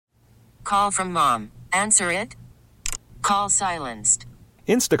Call from mom. Answer it. Call silenced.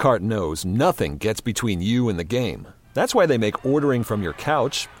 Instacart knows nothing gets between you and the game. That's why they make ordering from your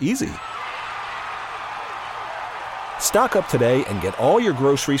couch easy. Stock up today and get all your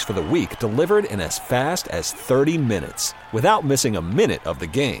groceries for the week delivered in as fast as 30 minutes without missing a minute of the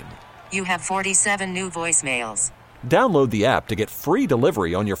game. You have 47 new voicemails. Download the app to get free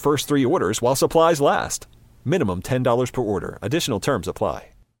delivery on your first 3 orders while supplies last. Minimum $10 per order. Additional terms apply.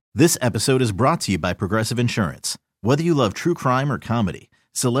 This episode is brought to you by Progressive Insurance. Whether you love true crime or comedy,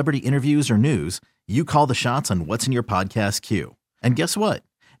 celebrity interviews or news, you call the shots on what's in your podcast queue. And guess what?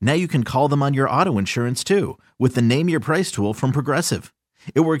 Now you can call them on your auto insurance too with the Name Your Price tool from Progressive.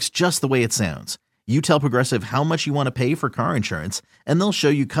 It works just the way it sounds. You tell Progressive how much you want to pay for car insurance, and they'll show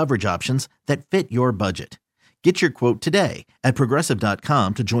you coverage options that fit your budget. Get your quote today at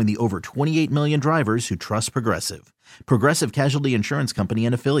Progressive.com to join the over 28 million drivers who trust Progressive. Progressive Casualty Insurance Company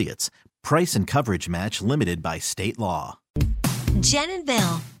and Affiliates. Price and coverage match limited by state law. Jen and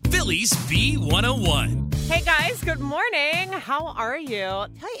Bill. Phillies B101. Hey guys, good morning. How are you? Tell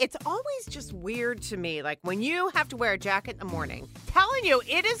you, it's always just weird to me, like when you have to wear a jacket in the morning. Telling you,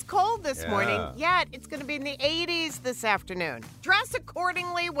 it is cold this morning, yet it's going to be in the 80s this afternoon. Dress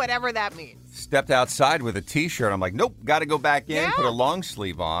accordingly, whatever that means. Stepped outside with a T-shirt. I'm like, nope, got to go back in, put a long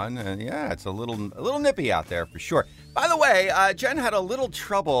sleeve on. And yeah, it's a little nippy out there for sure. By the way, Jen had a little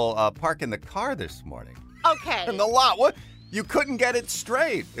trouble parking the car this morning. Okay. In the lot. What? You couldn't get it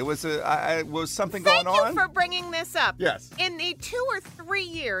straight. It was something going on? Thank you for bringing this up. Yes. In the 2 or 3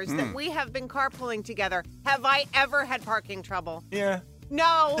 years that we have been carpooling together, have I ever had parking trouble? Yeah.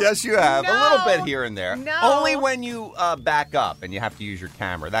 No. Yes, you have. No. A little bit here and there. No. Only when you back up and you have to use your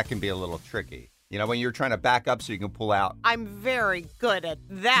camera. That can be a little tricky. You know, when you're trying to back up so you can pull out. I'm very good at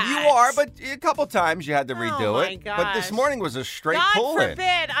that. You are, but a couple times you had to redo oh my it. Gosh. But this morning was a straight pull-in. God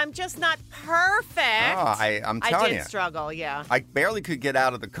forbid. I'm just not perfect. Oh, I'm telling you. I did struggle, yeah. I barely could get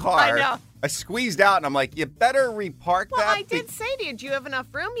out of the car. I know. I squeezed out, and I'm like, you better repark that. Well, I did say to you, do you have enough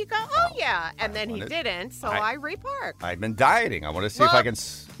room? You go, oh yeah. And then he didn't, so I reparked. I've been dieting. I want to see if I can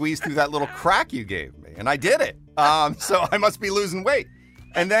squeeze through that little crack you gave me. And I did it. So I must be losing weight.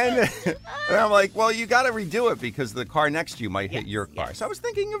 And then and I'm like, well, you got to redo it because the car next to you might hit your car. Yes. So I was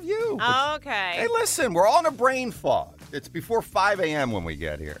thinking of you. Okay. Hey, listen, we're all in a brain fog. It's before 5 a.m. when we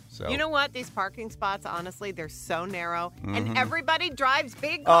get here. So you know what? These parking spots, honestly, they're so narrow. And everybody drives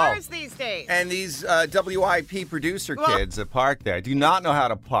big cars these days. And these WIP producer kids that park there do not know how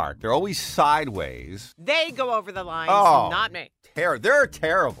to park. They're always sideways. They go over the lines, not me. They're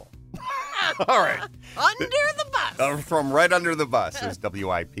terrible. All right. Under the bus. From right under the bus is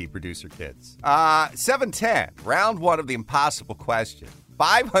WIP producer kids. 7:10, round one of the impossible question.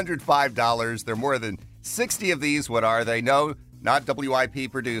 $505. There are more than 60 of these. What are they? No, not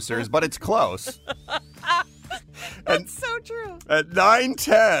WIP producers, but it's close. That's so true. At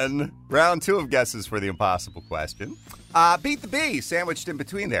 9:10, round two of guesses for the impossible question. Beat the Bee, sandwiched in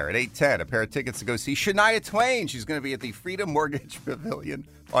between there at 8:10. A pair of tickets to go see Shania Twain. She's going to be at the Freedom Mortgage Pavilion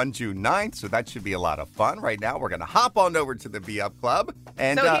on June 9th, so that should be a lot of fun. Right now, we're going to hop on over to the Be Up Club.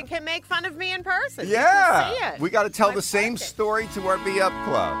 And, so he can make fun of me in person. Yeah. You can see it. We got to tell the same story to our Be Up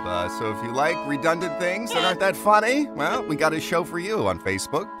Club. So if you like redundant things that aren't that funny, well, we got a show for you on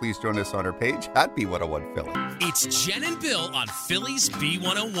Facebook. Please join us on our page at B101 Philly. It's Jen and Bill on Phillies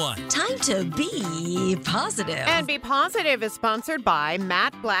B101. Time to be positive. And Be Positive is sponsored by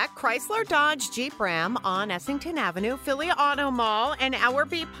Matt Black, Chrysler Dodge Jeep Ram on Essington Avenue, Philly Auto Mall. And our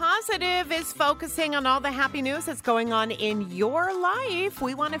Be Positive is focusing on all the happy news that's going on in your life.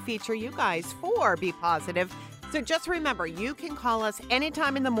 We want to feature you guys for Be Positive. So just remember, you can call us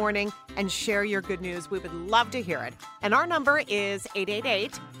anytime in the morning and share your good news. We would love to hear it. And our number is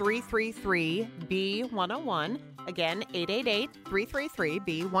 888-333-B101. Again,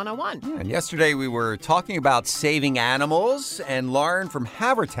 888-333-B101. Yeah, and yesterday we were talking about saving animals, and Lauren from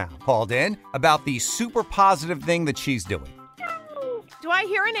Havertown called in about the super positive thing that she's doing. Do I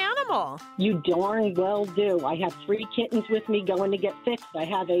hear an animal? You darn well do. I have 3 kittens with me going to get fixed. I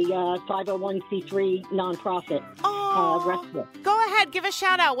have a 501c3 nonprofit rescue. Go ahead, give a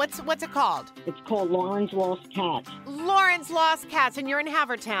shout out. What's it called? It's called Lauren's Lost Cats. Lauren's Lost Cats, and you're in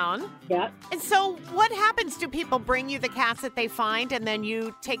Havertown. Yeah. And so what happens? Do people bring you the cats that they find, and then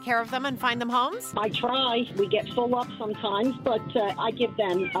you take care of them and find them homes? I try. We get full up sometimes, but I give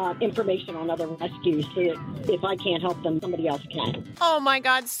them information on other rescues so that if I can't help them, somebody else can. Oh, my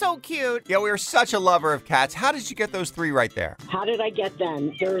God, so cute. Yeah, we are such a lover of cats. How did you get those 3 right there? How did I get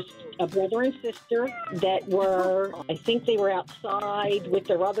them? There's a brother and sister that were, I think they were outside with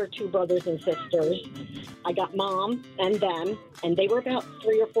their other two brothers and sisters. I got Mom and them, and they were about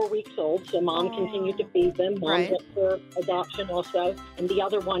 3 or 4 weeks old, so Mom continued to feed them. Mom Right. went for adoption also, and the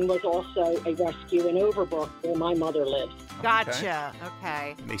other one was also a rescue in Overbrook, where my mother lives. Gotcha.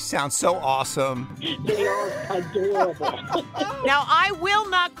 Okay. They sound so awesome. They are adorable. Now, I will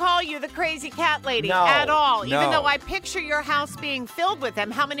not call you the crazy cat lady No, at all, even no. though I picture your house being filled with them.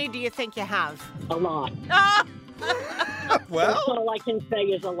 How many do you think you have? A lot. Ah! That's all I can say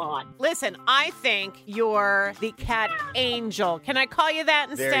is a lot. Listen, I think you're the cat angel. Can I call you that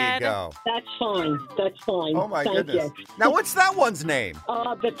There instead? you go. That's fine. That's fine. Oh, my Thank goodness. you. Now, what's that one's name?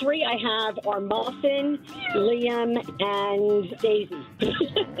 The three I have are Muffin, Liam, and Daisy.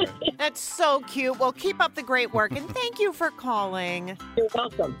 That's so cute. Well, keep up the great work, and thank you for calling. You're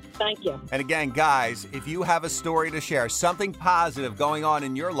welcome. Thank you. And again, guys, if you have a story to share, something positive going on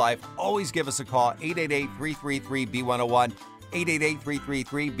in your life, always give us a call, 888-333-B101,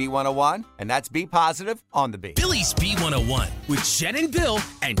 888-333-B101, and that's Be Positive on the Beat. Phillies B101 with Jen and Bill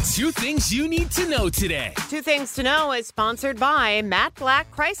and 2 things you need to know today. 2 Things to Know is sponsored by Matt Black,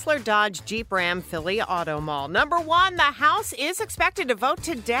 Chrysler Dodge Jeep Ram Philly Auto Mall. Number 1, the House is expected to vote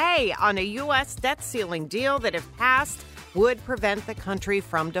today on a U.S. debt ceiling deal that, if passed, would prevent the country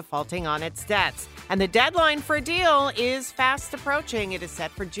from defaulting on its debts. And the deadline for a deal is fast approaching. It is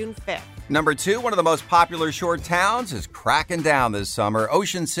set for June 5th. Number 2, one of the most popular shore towns is cracking down this summer.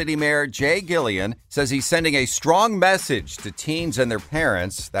 Ocean City Mayor Jay Gillian says he's sending a strong message to teens and their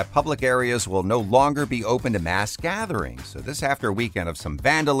parents that public areas will no longer be open to mass gatherings. So this after a weekend of some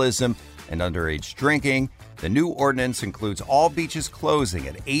vandalism and underage drinking. The new ordinance includes all beaches closing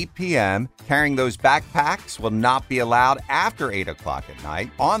at 8 p.m. Carrying those backpacks will not be allowed after 8 o'clock at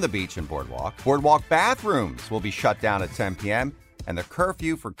night on the beach and boardwalk. Boardwalk bathrooms will be shut down at 10 p.m. And the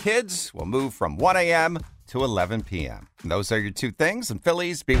curfew for kids will move from 1 a.m. to 11 p.m. And those are your 2 things in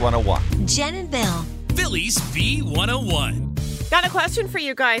Phillies B101. Jen and Bill. Phillies B101. Got a question for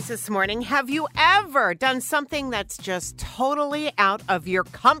you guys this morning. Have you ever done something that's just totally out of your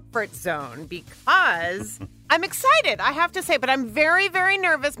comfort zone? Because I'm excited, I have to say, but I'm very, very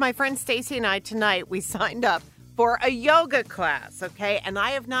nervous. My friend Stacy and I tonight, we signed up for a yoga class, okay? And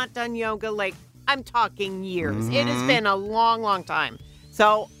I have not done yoga, like, I'm talking years. It has been a long, long time.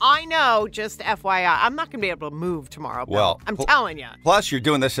 So I know, just FYI, I'm not going to be able to move tomorrow, Bill. Well, I'm telling you. Plus, you're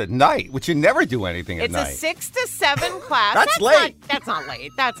doing this at night, which you never do anything at It's night. a 6 to 7 class. That's late. That's not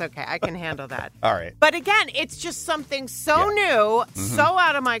late. That's okay. I can handle that. All right. But again, it's just something so new, so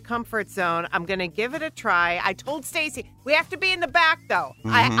out of my comfort zone. I'm going to give it a try. I told Stacy, we have to be in the back, though.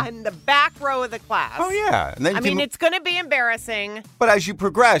 I'm in the back row of the class. Oh, yeah. And then I mean, it's going to be embarrassing. But as you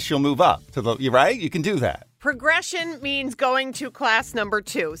progress, you'll move up to the, you're right? You can do that. Progression means going to class number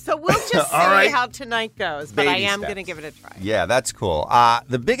 2. So we'll just see All right. how tonight goes. But I Baby am steps. going to give it a try. Yeah, that's cool.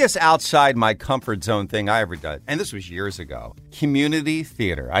 The biggest outside my comfort zone thing I ever did, and this was years ago, community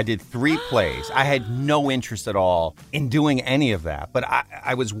theater. I did 3 plays. I had no interest at all in doing any of that. But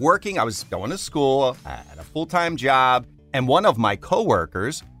I was working, I was going to school, I had a full-time job, and one of my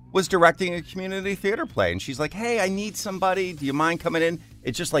coworkers was directing a community theater play. And she's like, hey, I need somebody. Do you mind coming in?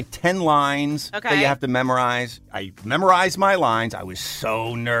 It's just like 10 lines that you have to memorize. I memorized my lines. I was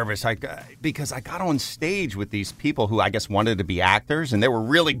so nervous because I got on stage with these people who I guess wanted to be actors, and they were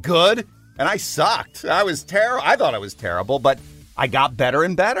really good, and I sucked. I was terrible. I thought I was terrible, but I got better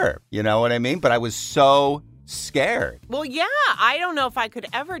and better. You know what I mean? But I was so scared. Well, yeah, I don't know if I could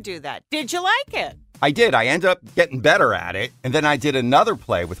ever do that. Did you like it? I did. I ended up getting better at it, and then I did another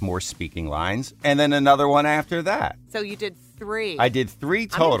play with more speaking lines, and then another one after that. So you did 3. I did 3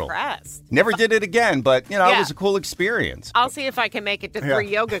 total. I'm impressed. Never did it again, but, you know, Yeah. it was a cool experience. I'll see if I can make it to 3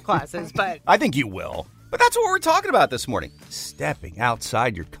 yoga classes, but I think you will. But that's what we're talking about this morning. Stepping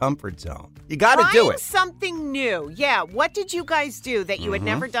outside your comfort zone. You got to do trying it. something new. Yeah, what did you guys do that you had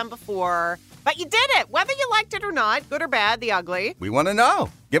never done before? But you did it, whether you liked it or not, good or bad, the ugly. We want to know.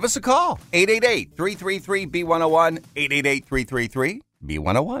 Give us a call. 888-333-B101,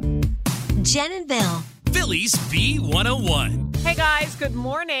 888-333-B101. Jen and Bill. Phillies B101. Hey guys, good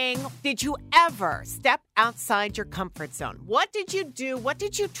morning. Did you ever step outside your comfort zone? What did you do? What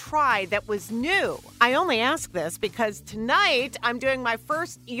did you try that was new? I only ask this because tonight I'm doing my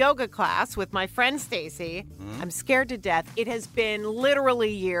first yoga class with my friend Stacy. I'm scared to death. It has been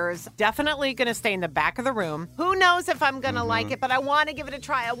literally years. Definitely going to stay in the back of the room. Who knows if I'm going to like it, but I want to give it a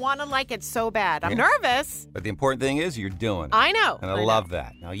try. I want to like it so bad. I'm nervous. But the important thing is you're doing it. I know. And I love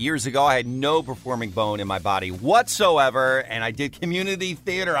that. Now, years ago, I had no performing bone in my body whatsoever, and I did community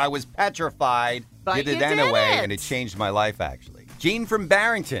theater. I was petrified. But did you it did anyway, it. and it changed my life, actually. Gene from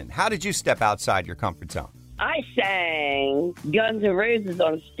Barrington, how did you step outside your comfort zone? I sang Guns N' Roses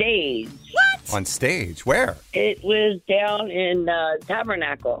on stage. What? On stage? Where? It was down in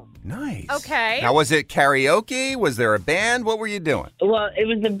Tabernacle. Nice. Okay. Now, was it karaoke? Was there a band? What were you doing? Well, it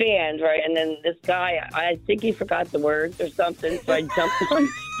was a band, right? And then this guy, I think he forgot the words or something, so I jumped on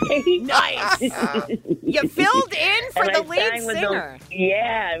stage. Nice. You filled in for And the I lead sang with singer.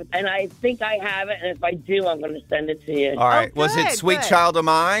 Yeah, and I think I have it, and if I do, I'm going to send it to you. All right. Was it good, Sweet good. Child of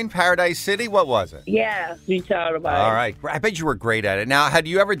Mine, Paradise City? What was it? Yeah, Sweet Child of Mine. All right. I bet you were great at it. Now, had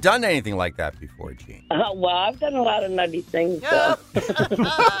you ever done anything like that before, Gene? Well, I've done a lot of nutty things, so.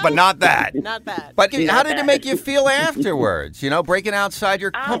 But not that. Not bad. But how did it make you feel afterwards? You know, breaking outside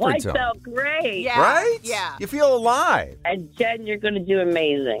your I comfort zone. felt great. Yeah. Right? Yeah. You feel alive. And Jen, you're going to do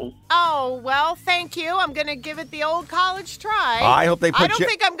amazing. Oh, well, thank you. I'm going to give it the old college try. I hope they put I don't you-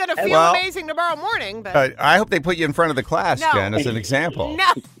 think I'm going to feel Well- amazing tomorrow morning, but I hope they put you in front of the class, No. Jen, as an example. no.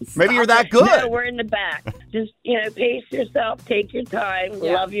 Maybe you're that good. No, we're in the back. Just, pace yourself, take your time,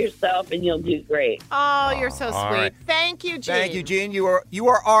 Yeah. love yourself, and you'll do great. Oh, you're so all sweet. right. Thank you, Gene. Thank you, Gene. You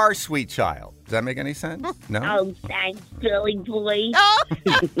are our sweet child. Does that make any sense? No? Oh, thanks, Billy boy. Oh.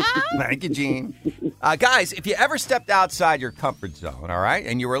 Thank you, Gene. Guys, if you ever stepped outside your comfort zone, all right,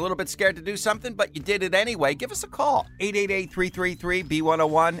 and you were a little bit scared to do something, but you did it anyway, give us a call.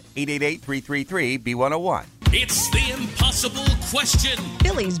 888-333-B101, 888-333-B101. It's the impossible question.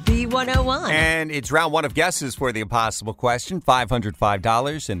 Billy's B101. And it's round one of guesses for the impossible question.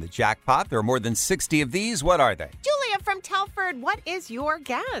 $505 in the jackpot. There are more than 60 of these. What are they? Julia from Telford, what is your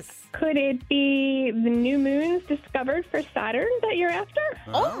guess? Could it be the new moons discovered for Saturn that you're after?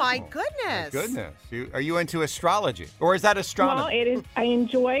 Oh, my goodness. Goodness. Are you into astrology? Or is that Well, astronomy? it is. I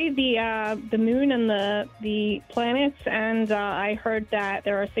enjoy the moon and the planets, and I heard that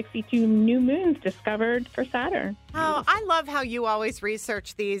there are 62 new moons discovered for Saturn. Oh, I love how you always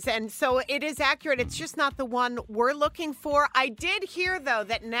research these. And so it is accurate. It's just not the one we're looking for. I did hear, though,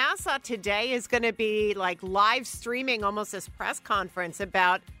 that NASA today is going to be like live streaming almost this press conference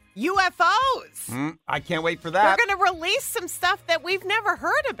about UFOs. I can't wait for They're that. going to release some stuff that we've never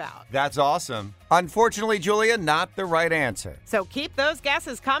heard about. That's awesome. Unfortunately, Julia, not the right answer. So keep those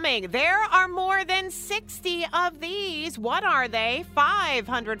guesses coming. There are more than 60 of these. What are they?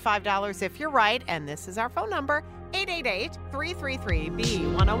 $505 if you're right. And this is our phone number,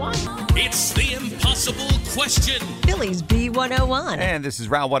 888-333-B101. It's the impossible question. Billy's B101. And this is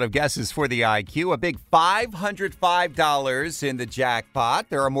round one of guesses for the IQ. A big $505 in the jackpot.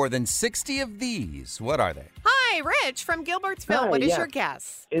 There are more than 60 of these. What are they? Hi, Rich from Gilbertsville. Hi, What is yeah. your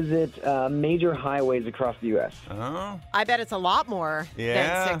guess? Is it major highways across the U.S.? Oh, I bet it's a lot more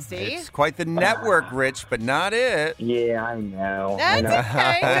yeah. than 60. It's quite the network, Rich, but not it. Yeah, I know. That's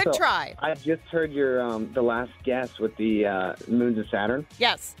okay. Good So, try. I just heard your the last guess with the moons of Saturn.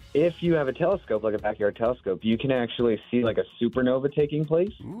 Yes. If you have a telescope, like a backyard telescope, you can actually see like a supernova taking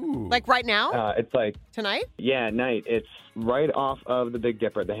place. Ooh. Like right now? It's like, Tonight? yeah, at night. It's right off of the Big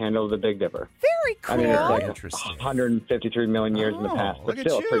Dipper, the handle of the Big Dipper. Very cool. I mean, it's like Interesting. 153 million years in the Oh, past, but look at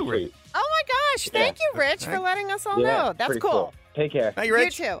still, you, pretty Rich. sweet. Oh, my gosh. Thank you, Rich, for letting us all Yeah, know. That's pretty cool. Take care. Hey, You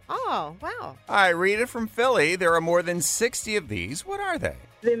Rich. too. Oh, wow. All right, Rita from Philly. There are more than 60 of these. What are they?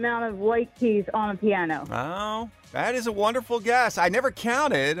 The amount of white keys on a piano. Oh, that is a wonderful guess. I never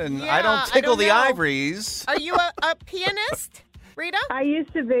counted, and Yeah, I don't tickle the know. ivories. Are you a pianist, Rita? I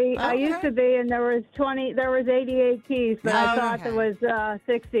used to be. I used to be, and there was 88 keys, but I thought there was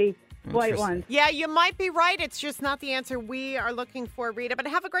 60 white ones. Yeah, you might be right. It's just not the answer we are looking for, Rita. But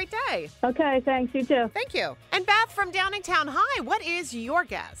have a great day. Okay, thanks. You too. Thank you. And Beth from Downingtown. Hi, what is your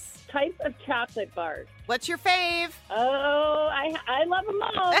guess? Type of chocolate bars. What's your fave? Oh, I love them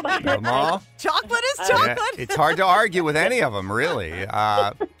all. Come on. Chocolate is Yeah, chocolate. it's hard to argue with any of them, really.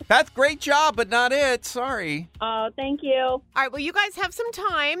 Beth, great job, but not it. Sorry. Oh, thank you. All right, well, you guys have some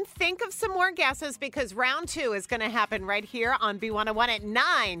time. Think of some more guesses because round two is going to happen right here on B101 at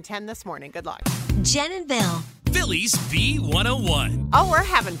 9:10 this morning. Good luck. Jen and Bill. Philly's B101. Oh, we're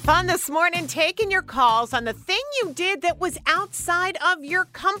having fun this morning, taking your calls on the thing you did that was outside of your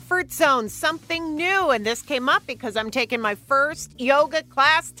comfort zone, something new. And this came up because I'm taking my first yoga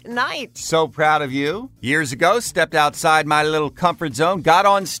class tonight. So proud of you. Years ago, stepped outside my little comfort zone, got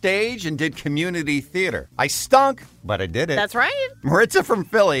on stage, and did community theater. I stunk, but I did it. That's right. Maritza from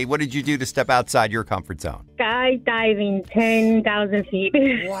Philly, what did you do to step outside your comfort zone? Skydiving 10,000 feet.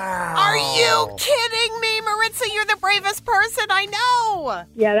 Wow. Are you kidding me, Maritza? You're the bravest person I know.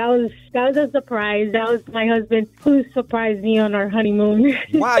 Yeah, that was a surprise. That was my husband who surprised me on our honeymoon.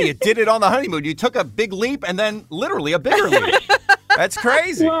 Wow, you did it on the honeymoon. You took a big leap and then literally a bigger leap. That's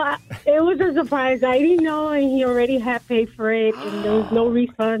crazy. Well, it was a surprise. I didn't know, and he already had paid for it, and there was no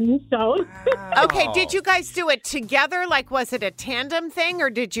refund. So, Okay, did you guys do it together? Like, was it a tandem thing, or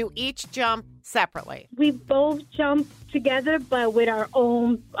did you each jump separately? we both jumped together, but with our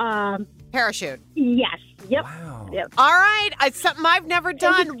own. Parachute. Yes. Yep. Wow. Yep. All right, it's something I've never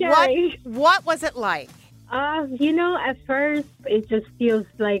done. scary. What was it like? At first, it just feels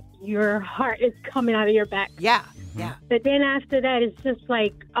like your heart is coming out of your back. Yeah. Yeah. But then after that, it's just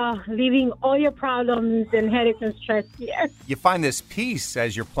like leaving all your problems and headaches and stress here. You find this peace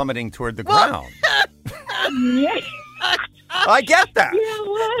as you're plummeting toward the ground. Yeah. I get that. You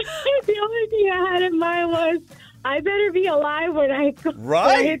know what? The only thing I had in mind was I better be alive when I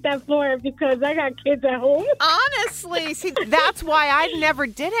hit that floor because I got kids at home. Honestly, see, that's why I never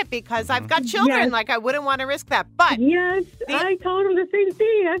did it because I've got children. Yes. Like, I wouldn't want to risk that. But yes, I told him the same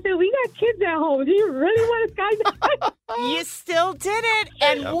thing. I said, we got kids at home. Do you really want to skydive? You still did it.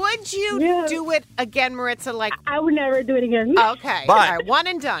 And would you do it again, Maritza? Like, I would never do it again. Okay. But- All right, one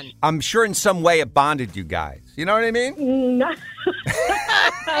and done. I'm sure in some way it bonded you guys. You know what I mean? No.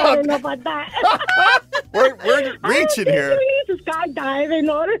 I don't know about that. We're reaching here. I need to skydive in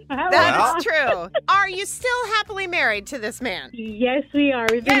order to have That is true. Are you still happily married to this man? Yes, we are.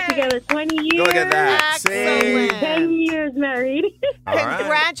 We've been together 20 years. Look at that. Excellent. 10 years married. All right.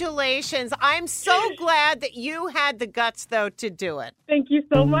 Congratulations. I'm so glad that you had the guts, though, to do it. Thank you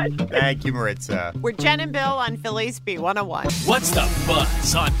so much. Thank you, Maritza. We're Jen and Bill on Philly's B101. What's the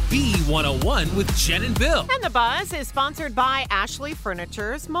buzz on B101 with Jen and Bill? And the buzz is sponsored by Ashley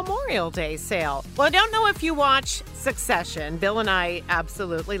Furniture's Memorial Day sale. Well, I don't know if you watch Succession. Bill and I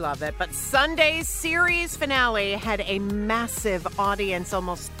absolutely love it. But Sunday's series finale had a massive audience.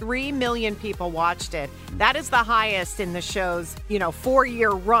 Almost 3 million people watched it. That is the highest in the show's,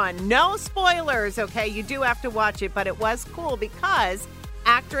 4-year run. No spoilers, okay? You do have to watch it, but it was cool because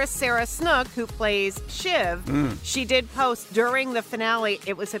actress Sarah Snook, who plays Shiv, she did post during the finale,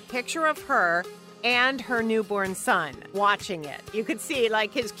 it was a picture of her and her newborn son watching it. You could see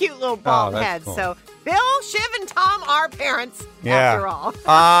like his cute little bald that's head. cool. So Bill, Shiv, and Tom are parents after all.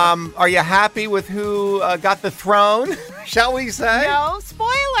 Are you happy with who got the throne, shall we say? No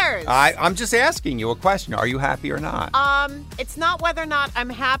spoilers. I'm just asking you a question. Are you happy or not? It's not whether or not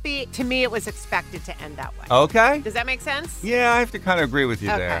I'm happy. To me, it was expected to end that way. Okay. Does that make sense? Yeah, I have to kind of agree with you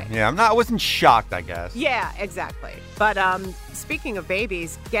there. Okay. Yeah, I wasn't shocked, I guess. Yeah, exactly. But speaking of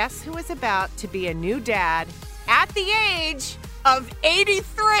babies, guess who is about to be a new dad at the age of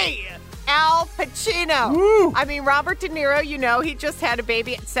 83? Al Pacino. Woo. I mean, Robert De Niro, he just had a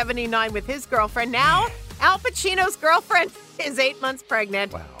baby at 79 with his girlfriend. Now, Al Pacino's girlfriend is 8 months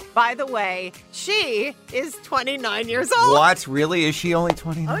pregnant. Wow. By the way, she is 29 years old. What? Really? Is she only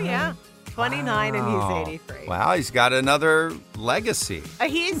 29? Oh, yeah. 29 and he's 83. Wow, he's got another legacy.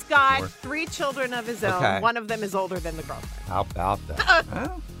 He's got 3 children of his own. Okay. One of them is older than the girlfriend. How about that?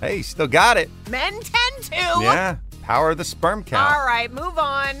 Well, hey, he still got it. Men tend to. Yeah, power of the sperm count. All right, move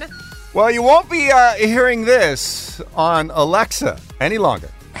on. Well, you won't be hearing this on Alexa any longer.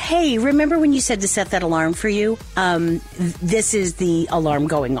 Hey, remember when you said to set that alarm for you? This is the alarm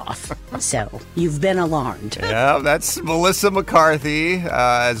going off. So, you've been alarmed. Yeah, that's Melissa McCarthy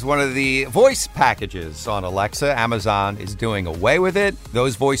as one of the voice packages on Alexa. Amazon is doing away with it.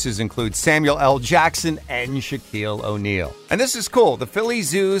 Those voices include Samuel L. Jackson and Shaquille O'Neal. And this is cool. The Philly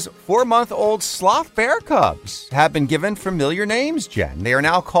Zoo's 4-month-old sloth bear cubs have been given familiar names, Jen. They are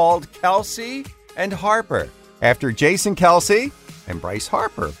now called Kelsey and Harper, after Jason Kelsey and Bryce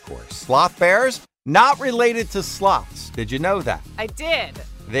Harper, of course. Sloth bears, not related to sloths. Did you know that? I did.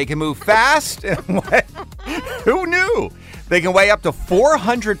 They can move fast. Who knew? They can weigh up to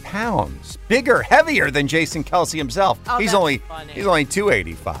 400 pounds. Bigger, heavier than Jason Kelsey himself. Oh, he's that's only funny.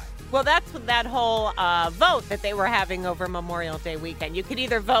 285. Well, that's that whole vote that they were having over Memorial Day weekend. You could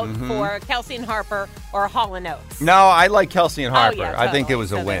either vote for Kelsey and Harper or Hall & Oates. No, I like Kelsey and Harper. yeah, I think it totally.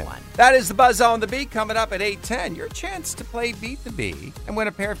 was a So they win. won. That is the Buzz on the Beat coming up at 8:10. Your chance to play Beat the Bee and win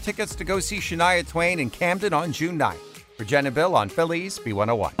a pair of tickets to go see Shania Twain in Camden on June 9th. For Jen and Bill on Phillies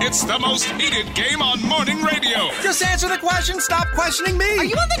B101. It's the most heated game on morning radio. Just answer the question. Stop questioning me. Are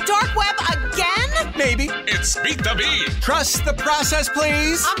you on the dark web again? Maybe. It's Beat the Bee Trust the process,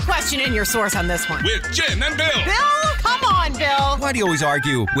 please. I'm questioning your source on this one. with Jen and Bill. Bill, come on, Bill. Why do you always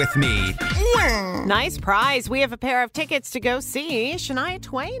argue with me? Nice prize. We have a pair of tickets to go see Shania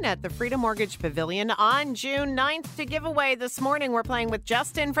Twain at the Freedom Mortgage Pavilion on June 9th to give away. This morning, we're playing with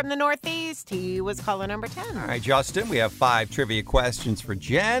Justin from the Northeast. He was caller number 10. All right, Justin, we have 5 trivia questions for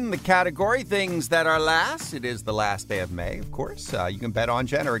Jen. The category, things that are last. It is the last day of May, of course. You can bet on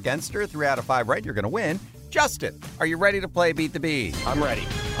Jen or against her. 3 out of 5 right, you're going to win Justin, are you ready to play Beat the Bee? I'm ready.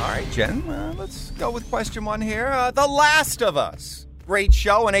 All right, Jen, let's go with question 1 here. The Last of Us. Great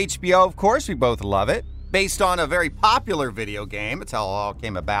show on HBO, of course. We both love it. Based on a very popular video game. It's how it all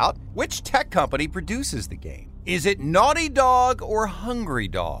came about. Which tech company produces the game? Is it Naughty Dog or Hungry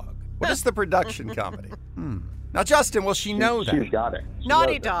Dog? What is the production company? Now, Justin, will she know that? She's got it.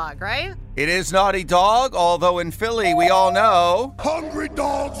 Naughty Dog, right? It is Naughty Dog, although in Philly, we all know... Hungry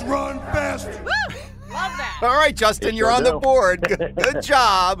dogs run fast. Woo! Love that. All right, Justin, you're sure on the do. board. Good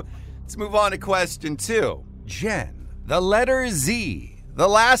job. Let's move on to question 2. Jen, the letter Z, the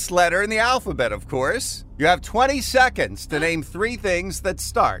last letter in the alphabet, of course. You have 20 seconds to name 3 things that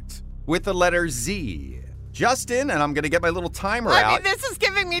start with the letter Z. Justin, and I'm going to get my little timer out. I mean, this is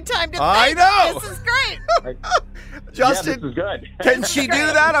giving me time to think. I know. This is great. Justin, this is good. Can she do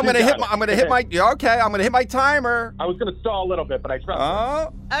that? I'm going to hit my. I'm going to hit my. Okay, I'm going to hit my timer. I was going to stall a little bit, but I trust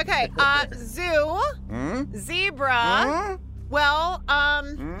her. Okay, zoo, zebra. Well,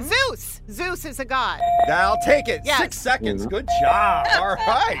 Zeus. Zeus is a god. I'll take it. Yes. 6 seconds. Good job. All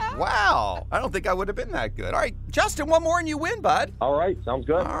right. Wow. I don't think I would have been that good. All right, Justin, one more and you win, bud. All right, sounds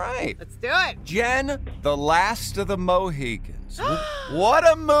good. All right. Let's do it. Jen, The Last of the Mohicans. What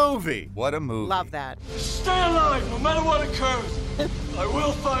a movie. What a movie. Love that. Stay alive no matter what occurs. I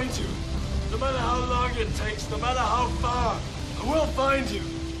will find you. No matter how long it takes, no matter how far, I will find you.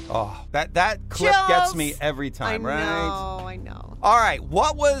 Oh, that clip gets me every time, right? I know. All right,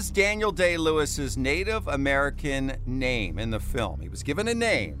 what was Daniel Day-Lewis's Native American name in the film? He was given a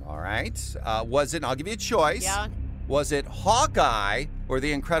name, all right? Was it, I'll give you a choice. Yeah. Was it Hawkeye or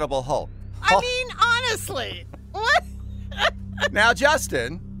the Incredible Hulk? I mean, honestly, what? Now,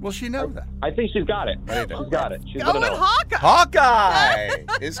 Justin, will she know that? I think she's got it. She's got it. She's Go gonna with know. Hawkeye. Hawkeye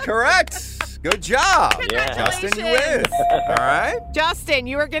is correct. Good job. Congratulations. Justin, you win. All right. Justin,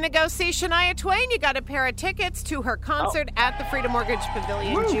 you are going to go see Shania Twain. You got a pair of tickets to her concert at the Freedom Mortgage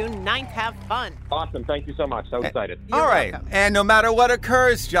Pavilion June 9th. Have fun. Awesome. Thank you so much. So excited. All right. And no matter what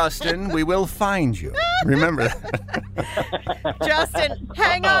occurs, Justin, we will find you. Remember that. Justin,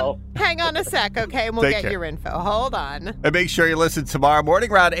 hang on a sec, okay? And we'll Take get care. your info. Hold on. And make sure you listen tomorrow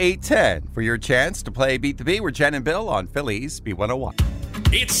morning around 8:10 for your chance to play Beat the Bee with Jen and Bill on Phillies B101.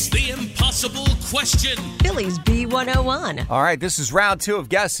 It's the impossible question. Phillies B101. All right, this is round 2 of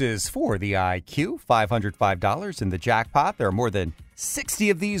guesses for the IQ. $505 in the jackpot. There are more than 60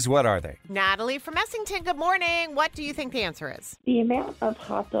 of these. What are they? Natalie from Essington, good morning. What do you think the answer is? The amount of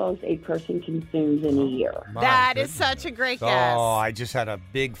hot dogs a person consumes in a year. That is such a great guess. Oh, I just had a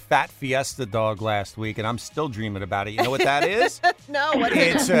big fat Fiesta dog last week, and I'm still dreaming about it. You know what that is? No, what's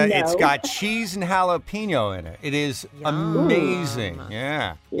It's it? It's got cheese and jalapeno in it. It is amazing.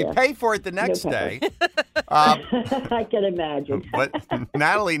 Yeah. You Yeah. pay for it the next day. I can imagine. But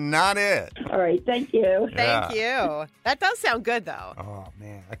Natalie, not it. All right, thank you. Thank you. That does sound good, though. Oh,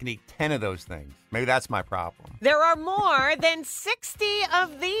 man. I can eat 10 of those things. Maybe that's my problem. There are more than 60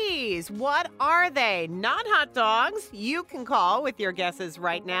 of these. What are they? Not hot dogs. You can call with your guesses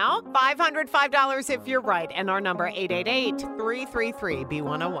right now. $505 if you're right. And our number,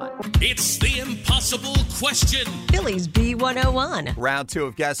 888-333-B101. It's the impossible question. Phillies B101. Round 2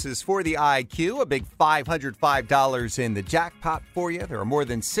 of guesses for the IQ. A big $505 in the jackpot for you. There are more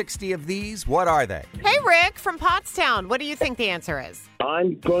than 60 of these. What are they? Hey, Rick from Pottstown. What do you think the answer is?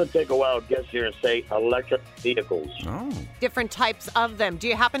 I'm going to take a wild guess here and say electric vehicles. Oh. Different types of them. Do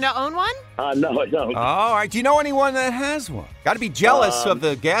you happen to own one? No, I don't. All right. Do you know anyone that has one? Got to be jealous of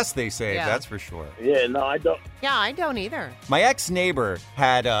the gas they save, Yeah. that's for sure. Yeah, no, I don't. Yeah, I don't either. My ex-neighbor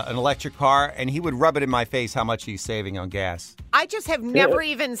had an electric car, and he would rub it in my face how much he's saving on gas. I just have never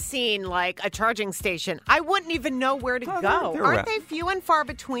even seen, like, a charging station. I wouldn't even know where to go. they're Aren't around. they few and far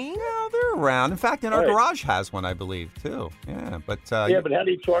between? Yeah, they're around. In fact, in our Right. garage has one, I believe, too. Yeah, but... Yeah, but how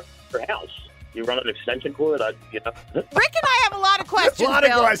do you charge your house? You run an extension cord? Rick and I have a lot of questions, A lot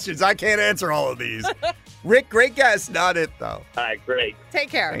Bill. of questions. I can't answer all of these. Rick, great guess. Not it, though. All right, great. Take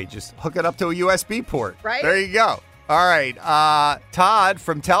care. Hey, just hook it up to a USB port. Right? There you go. All right. Todd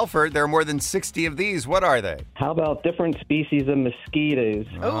from Telford, there are more than 60 of these. What are they? How about different species of mosquitoes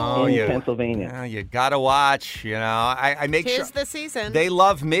in Pennsylvania? Yeah, you got to watch. You know, I make sure. 'Tis the season. They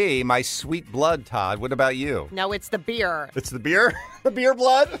love me, my sweet blood, Todd. What about you? No, it's the beer. It's the beer? The beer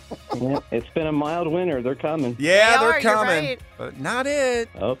blood? Yeah, it's been a mild winter. They're coming. Yeah, They they're are, you're coming. right. But not it.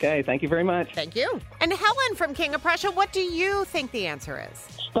 Okay, thank you very much. Thank you. And Helen from King of Prussia, what do you think the answer is?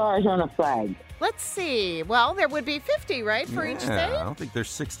 Stars on a flag. Let's see. Well, there would be 50, right, for each state? I don't think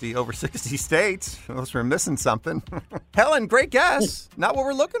there's over 60 states, unless we're missing something. Helen, great guess. Not what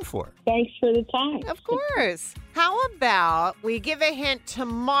we're looking for. Thanks for the time. Of course. How about we give a hint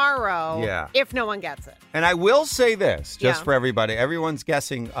tomorrow if no one gets it? And I will say this, just for everybody. Everyone's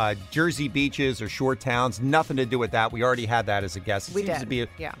guessing Jersey beaches or shore towns. Nothing to do with that. We already had that as a guess. It seems to be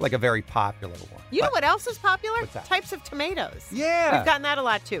like a very popular one. You know what else is popular? What's that? Types of tomatoes. Yeah. We've gotten that a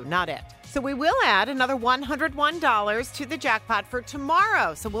lot, too. Not it. So we will add another $101 to the jackpot for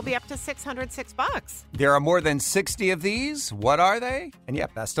tomorrow. So we'll be up to $606. There are more than 60 of these. What are they? And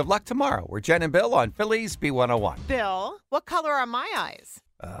best of luck tomorrow. We're Jen and Bill on Phillies B101. Bill, what color are my eyes?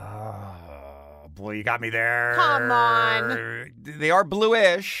 Boy, you got me there. Come on. They are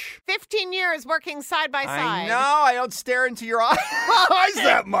bluish. 15 years working side by side. I know. I don't stare into your eyes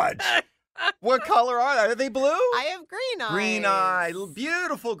that much. What color are they? Are they blue? I have green eyes. Green eye.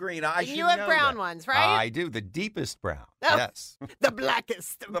 Beautiful green eye. And you have brown ones, right? I do. The deepest brown. Oh, yes. The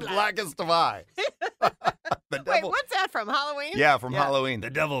blackest. The blackest of eyes. Wait, what's that from? Halloween? Yeah, from Halloween.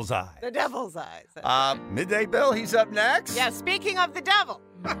 The devil's eye. The devil's eyes. Midday Bill, he's up next. Yeah, speaking of the devil,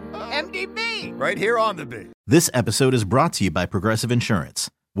 MDB. Right here on the B. This episode is brought to you by Progressive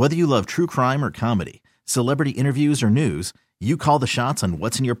Insurance. Whether you love true crime or comedy, celebrity interviews or news, you call the shots on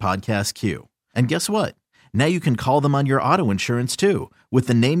what's in your podcast queue. And guess what? Now you can call them on your auto insurance too with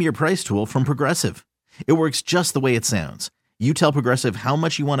the Name Your Price tool from Progressive. It works just the way it sounds. You tell Progressive how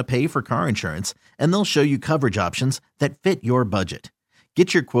much you want to pay for car insurance, and they'll show you coverage options that fit your budget.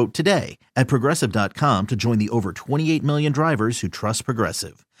 Get your quote today at Progressive.com to join the over 28 million drivers who trust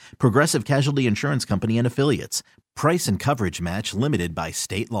Progressive. Progressive Casualty Insurance Company and Affiliates. Price and coverage match limited by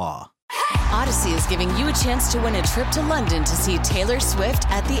state law. Odyssey is giving you a chance to win a trip to London to see Taylor Swift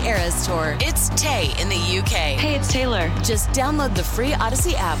at the Eras Tour. It's Tay in the UK. Hey, it's Taylor. Just download the free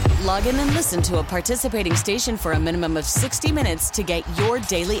Odyssey app, log in and listen to a participating station for a minimum of 60 minutes to get your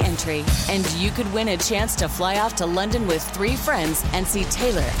daily entry. And you could win a chance to fly off to London with 3 friends and see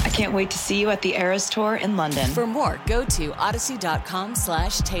Taylor. I can't wait to see you at the Eras Tour in London. For more, go to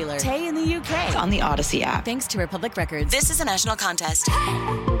odyssey.com/Taylor. Tay in the UK. It's on the Odyssey app. Thanks to Republic Records. This is a national contest.